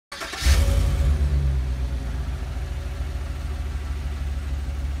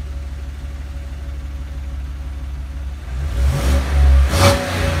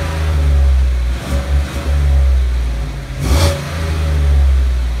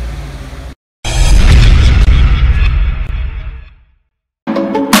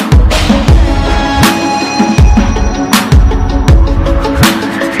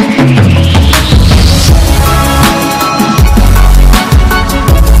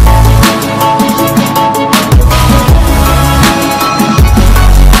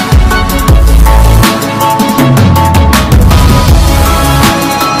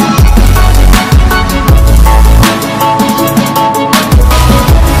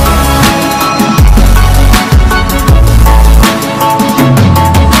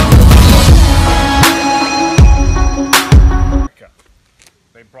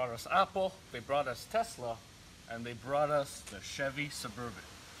Apple, they brought us Tesla, and they brought us the Chevy Suburban,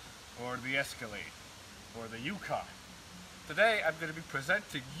 or the Escalade, or the Yukon. Today I'm going to be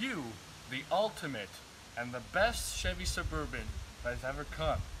presenting you the ultimate and the best Chevy Suburban that has ever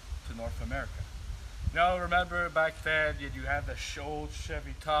come to North America. Now remember back then you had the old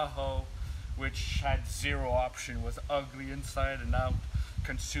Chevy Tahoe, which had zero option, was ugly inside and out,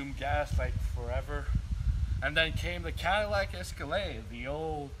 consumed gas like forever. And then came the Cadillac Escalade, the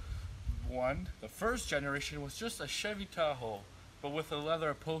old one. The first generation was just a Chevy Tahoe, but with a leather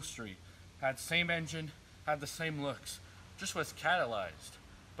upholstery. Had same engine, had the same looks, just was catalyzed.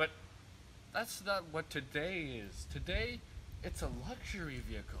 But that's not what today is. Today, it's a luxury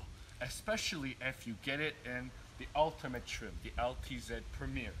vehicle, especially if you get it in the ultimate trim, the LTZ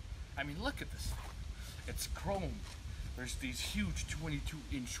Premier. I mean, look at this thing. It's chrome. There's these huge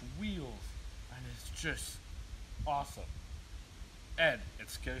 22-inch wheels, and it's just awesome. And it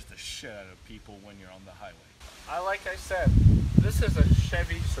scares the shit out of people when you're on the highway. Like I said, this is a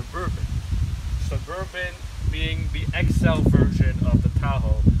Chevy Suburban. Suburban being the XL version of the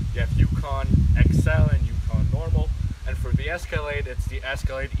Tahoe. You have Yukon XL and Yukon Normal. And for the Escalade, it's the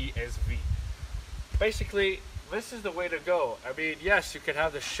Escalade ESV. Basically, this is the way to go. I mean, yes, you can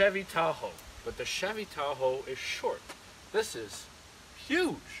have the Chevy Tahoe, but the Chevy Tahoe is short. This is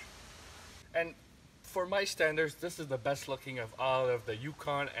huge. And for my standards, this is the best looking of all of the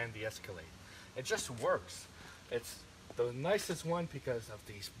Yukon and the Escalade. It just works. It's the nicest one because of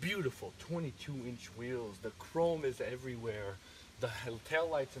these beautiful 22-inch wheels. The chrome is everywhere. The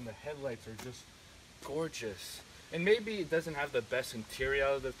taillights and the headlights are just gorgeous. And maybe it doesn't have the best interior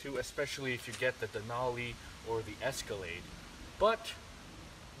out of the two, especially if you get the Denali or the Escalade. But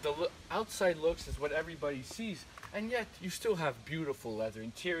the outside looks is what everybody sees. And yet, you still have beautiful leather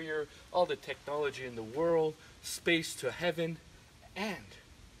interior, all the technology in the world, space to heaven, and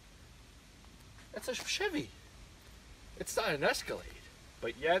it's a Chevy. It's not an Escalade,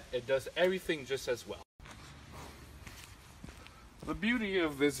 but yet it does everything just as well. The beauty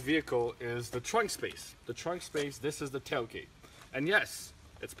of this vehicle is the trunk space. The trunk space, this is the tailgate. And yes,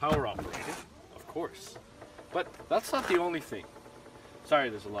 it's power operated, of course. But that's not the only thing. Sorry,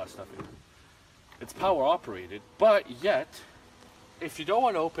 there's a lot of stuff in here. It's power operated, but yet, if you don't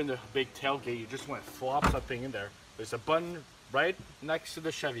want to open the big tailgate, you just want to flop something in there, there's a button right next to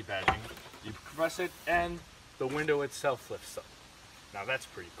the Chevy badging. You press it and the window itself lifts up. Now that's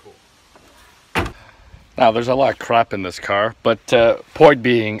pretty cool. Now there's a lot of crap in this car, but point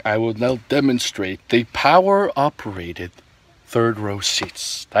being, I will now demonstrate the power operated third row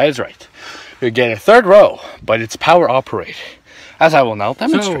seats. That is right. You get a third row, but it's power operated, as I will now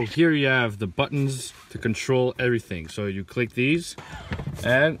demonstrate. So here you have the buttons to control everything. So you click these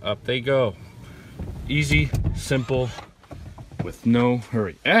and up they go. Easy, simple, with no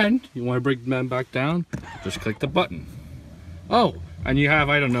hurry. And you want to bring them back down, just click the button. Oh, and you have,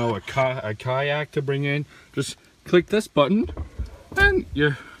 I don't know, a kayak to bring in. Just click this button and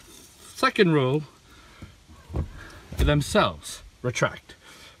your second row themselves retract.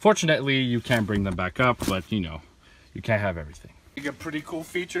 Fortunately, you can't bring them back up, but you know, you can't have everything. You get pretty cool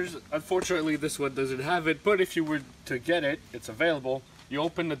features. Unfortunately, this one doesn't have it, but if you were to get it, it's available. You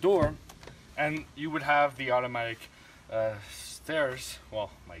open the door and you would have the automatic stairs,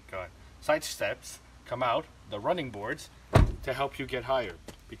 well, my god, side steps come out, the running boards, to help you get higher,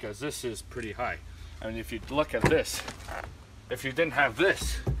 because this is pretty high. I mean, if you look at this, if you didn't have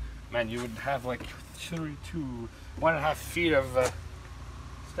this, man, you would have like 1.5 feet of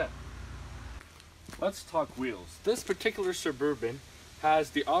step. Let's talk wheels. This particular Suburban has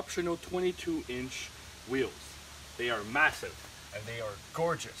the optional 22-inch wheels. They are massive and they are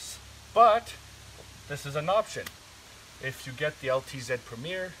gorgeous, but this is an option. If you get the LTZ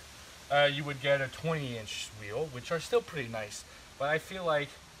Premier, you would get a 20-inch wheel, which are still pretty nice, but I feel like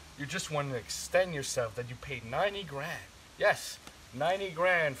you just want to extend yourself, that you paid 90 grand. Yes, 90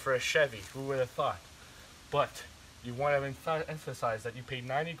 grand for a Chevy, who would have thought? But you want to emphasize that you paid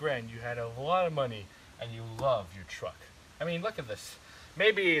 90 grand, you had a lot of money, and you love your truck. I mean, look at this.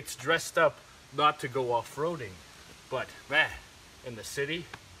 Maybe it's dressed up not to go off-roading, but man, in the city,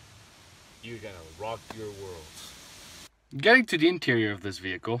 you're gonna rock your world. Getting to the interior of this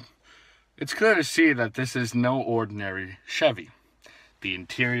vehicle, it's clear to see that this is no ordinary Chevy. The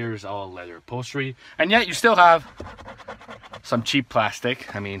interior is all leather upholstery, and yet you still have some cheap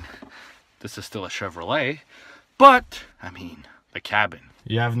plastic. I mean, this is still a Chevrolet, but, I mean, the cabin.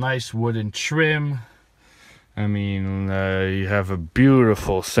 You have nice wooden trim. I mean, you have a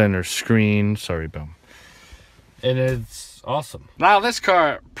beautiful center screen. Sorry, bum. And it's awesome. Now, this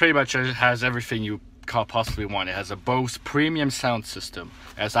car pretty much has everything you possibly want. It has a Bose premium sound system.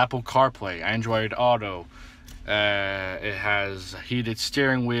 It has Apple CarPlay, Android Auto. It has heated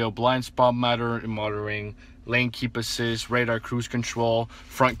steering wheel, blind spot monitoring, lane keep assist, radar cruise control,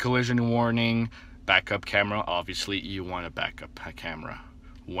 front collision warning, backup camera. Obviously, you want a backup camera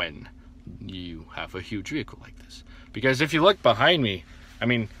when you have a huge vehicle like this. Because if you look behind me, I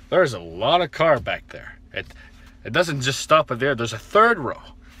mean, there's a lot of car back there. It doesn't just stop at there. There's a third row,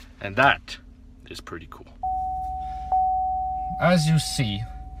 and that is pretty cool. As you see,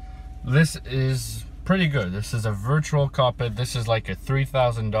 this is pretty good. This is a virtual cockpit. This is like a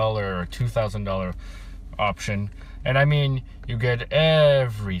 $3,000 or $2,000 option, and I mean, you get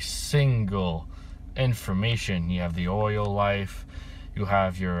every single information. You have the oil life, you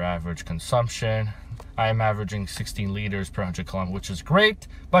have your average consumption. I'm averaging 16 liters per 100 kilometers, which is great,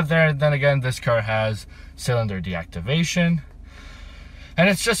 but then again, this car has cylinder deactivation, and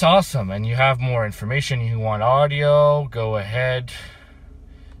it's just awesome. And you have more information. You want audio, go ahead.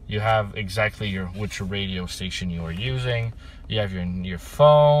 You have exactly which radio station you are using. You have your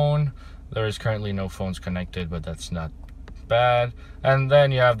phone. There is currently no phones connected, but that's not bad. And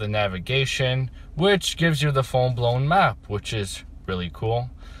then you have the navigation, which gives you the full-blown map, which is really cool.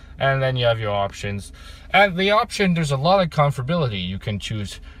 And then you have your options. And the option, there's a lot of comfortability. You can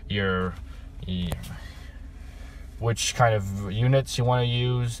choose which kind of units you want to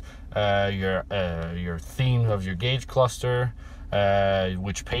use, your theme of your gauge cluster,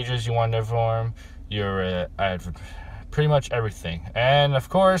 which pages you want to form, your pretty much everything. And of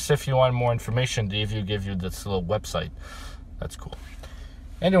course, if you want more information, they give you this little website. That's cool.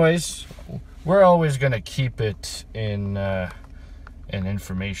 Anyways, we're always gonna keep it in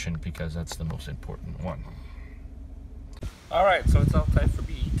information because that's the most important one. All right, so it's all time for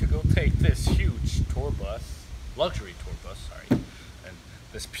me to go take this huge tour bus, luxury tour bus, sorry, and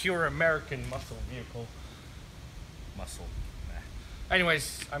this pure American muscle vehicle.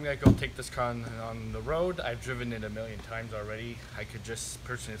 Anyways, I'm gonna go take this car on the road. I've driven it a million times already. I could just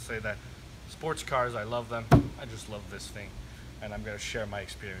personally say that sports cars, I love them. I just love this thing, and I'm gonna share my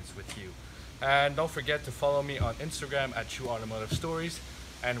experience with you. And don't forget to follow me on Instagram at True Automotive Stories.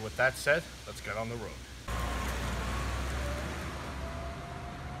 And with that said, let's get on the road.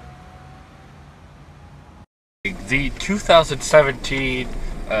 The 2017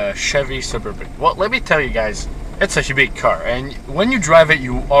 Chevy Suburban. Well, let me tell you guys, it's such a big car, and when you drive it,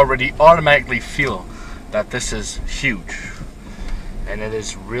 you already automatically feel that this is huge, and it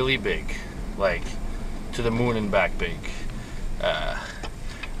is really big, like to the moon and back big.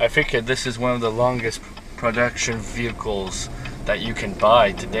 I figured this is one of the longest production vehicles that you can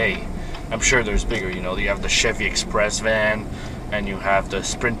buy today. I'm sure there's bigger, you know, you have the Chevy Express van and you have the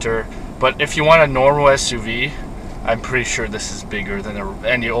Sprinter, but if you want a normal SUV, I'm pretty sure this is bigger than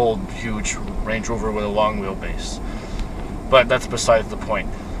any old huge Range Rover with a long wheelbase. But that's besides the point.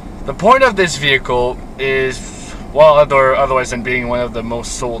 The point of this vehicle is, well, otherwise than being one of the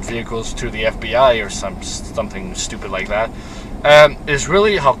most sold vehicles to the FBI or something stupid like that, is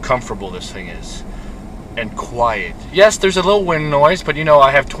really how comfortable this thing is and quiet. Yes, there's a little wind noise, but you know,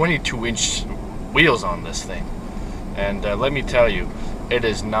 I have 22-inch wheels on this thing, and let me tell you, it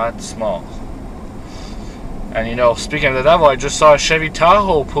is not small. And you know, speaking of the devil, I just saw a Chevy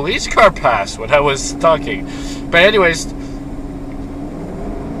Tahoe police car pass when I was talking. But anyways,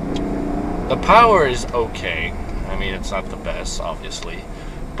 the power is okay. I mean, it's not the best, obviously,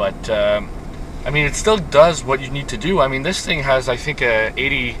 but I mean, it still does what you need to do. I mean, this thing has, I think, a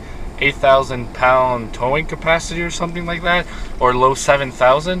 88,000 pound towing capacity or something like that, or low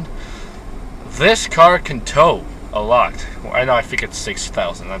 7,000. This car can tow a lot. I know, I think it's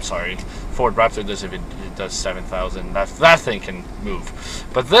 6,000. I'm sorry. Ford Raptor does if it does 7,000. That thing can move.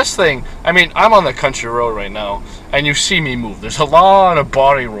 But this thing, I mean, I'm on the country road right now, and you see me move. There's a lot of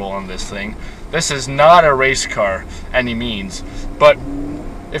body roll on this thing. This is not a race car, any means. But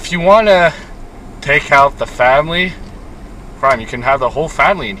if you want to take out the family, fine, you can have the whole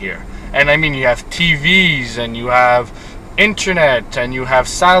family in here. And I mean, you have TVs, and you have internet, and you have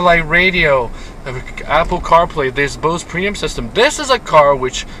satellite radio, Apple CarPlay, this Bose premium system. This is a car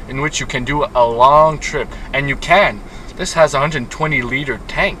in which you can do a long trip, and you can. This has a 120-liter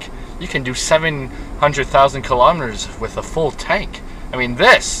tank. You can do 700,000 kilometers with a full tank. I mean,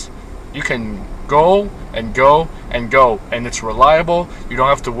 this, you can go and go and go, and it's reliable. You don't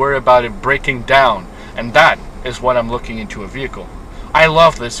have to worry about it breaking down, and that is what I'm looking into a vehicle. I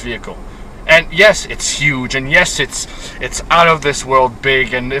love this vehicle. And yes, it's huge, and yes, it's out of this world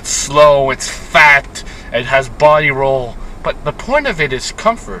big, and it's slow, it's fat, it has body roll, but the point of it is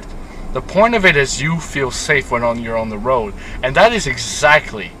comfort. The point of it is you feel safe when you're on the road, and that is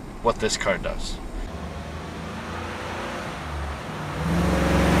exactly what this car does.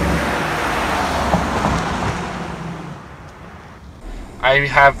 I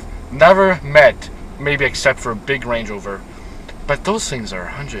have never met, maybe except for a big Range Rover, but those things are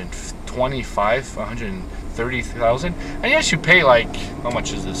 125, 130,000. And yes, you pay like, how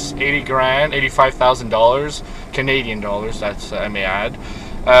much is this? 80 grand, $85,000 Canadian dollars. That's I may add,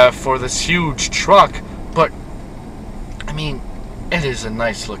 for this huge truck. But I mean, it is a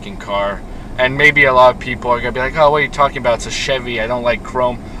nice looking car. And maybe a lot of people are gonna be like, oh, what are you talking about? It's a Chevy. I don't like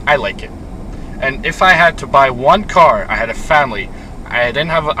chrome. I like it. And if I had to buy one car, I had a family,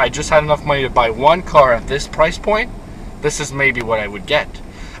 I just had enough money to buy one car at this price point, this is maybe what I would get.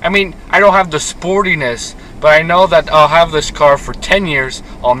 I mean, I don't have the sportiness, but I know that I'll have this car for 10 years.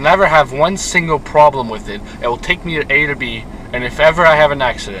 I'll never have one single problem with it. It will take me to A to B, and if ever I have an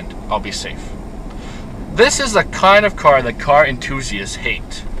accident, I'll be safe. This is the kind of car that car enthusiasts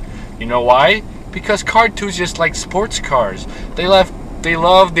hate. You know why? Because car enthusiasts like sports cars. They love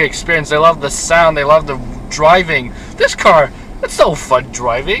the experience, they love the sound, they love the driving. This car, it's no fun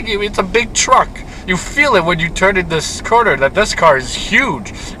driving. It's a big truck. You feel it when you turn in this corner that this car is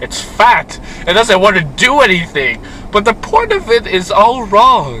huge. It's fat. It doesn't want to do anything. But the point of it is all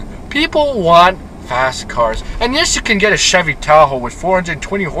wrong. People want fast cars. And yes, you can get a Chevy Tahoe with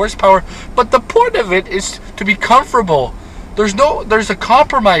 420 horsepower, but the point of it is to be comfortable. There's a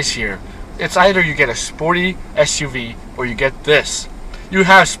compromise here. It's either you get a sporty SUV or you get this. You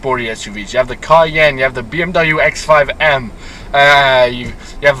have sporty SUVs. You have the Cayenne, you have the BMW X5M, you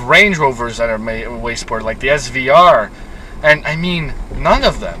have Range Rovers that are way sporty, like the SVR. And I mean, none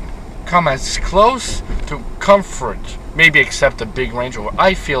of them come as close to comfort, maybe except the big Range Rover.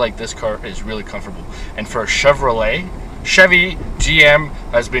 I feel like this car is really comfortable. And for a Chevrolet, Chevy, GM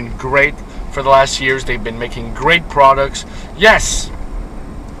has been great for the last years. They've been making great products. Yes,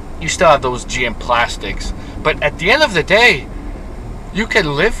 you still have those GM plastics, but at the end of the day, you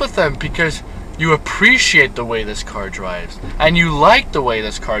can live with them because you appreciate the way this car drives and you like the way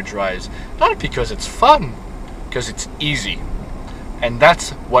this car drives, not because it's fun, because it's easy. And that's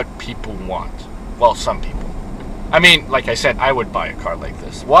what people want. Well, some people. I mean, like I said, I would buy a car like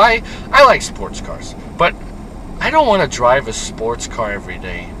this. Why? I like sports cars, but I don't want to drive a sports car every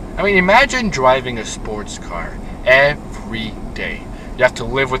day. I mean, imagine driving a sports car every day. You have to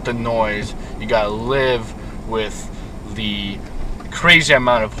live with the noise. You gotta live with the crazy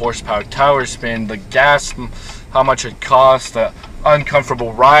amount of horsepower, tower spin, the gas, how much it costs, the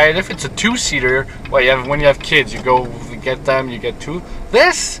uncomfortable ride. If it's a two-seater, well, when you have kids, you go get them, you get two.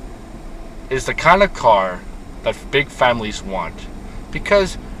 This is the kind of car that big families want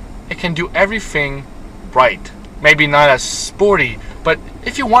because it can do everything right. Maybe not as sporty, but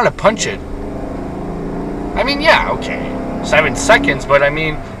if you want to punch it, I mean, yeah, okay, 7 seconds, but I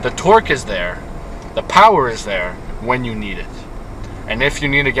mean, the torque is there, the power is there when you need it. And if you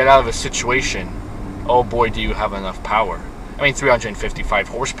need to get out of a situation, oh boy, do you have enough power. I mean, 355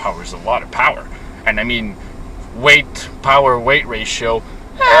 horsepower is a lot of power. And I mean, power-weight ratio,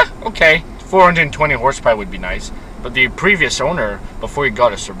 okay, 420 horsepower would be nice. But the previous owner, before he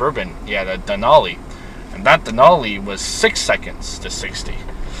got a Suburban, he had a Denali. And that Denali was 6 seconds to 60.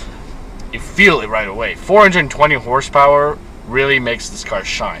 You feel it right away. 420 horsepower really makes this car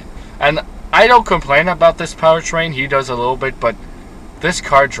shine. And I don't complain about this powertrain. He does a little bit, but this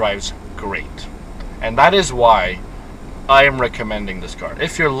car drives great. And that is why I am recommending this car.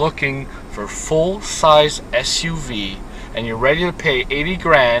 If you're looking for full-size SUV and you're ready to pay 80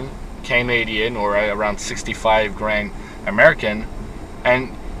 grand Canadian or around 65 grand American,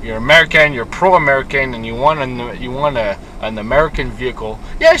 and you're American, you're pro-American, and you want an American vehicle,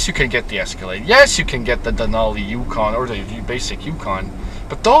 yes, you can get the Escalade. Yes, you can get the Denali Yukon or the basic Yukon,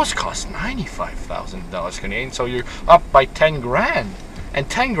 but those cost $95,000 Canadian, so you're up by 10 grand. And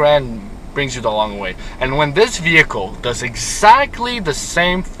 10 grand brings you the long way. And when this vehicle does exactly the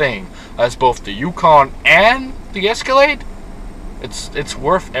same thing as both the Yukon and the Escalade, it's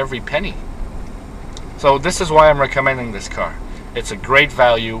worth every penny. So this is why I'm recommending this car. It's a great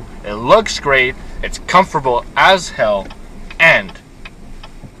value, it looks great, it's comfortable as hell, and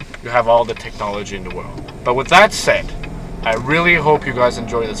you have all the technology in the world. But with that said, I really hope you guys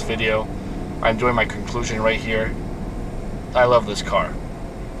enjoy this video. I'm doing my conclusion right here. I love this car.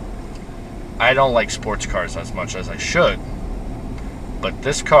 I don't like sports cars as much as I should, but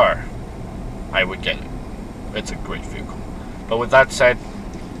this car, I would get it. It's a great vehicle. But with that said,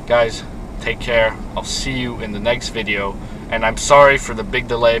 guys, take care. I'll see you in the next video. And I'm sorry for the big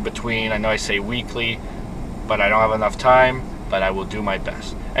delay between, I know I say weekly, but I don't have enough time, but I will do my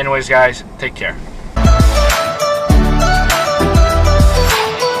best. Anyways, guys, take care.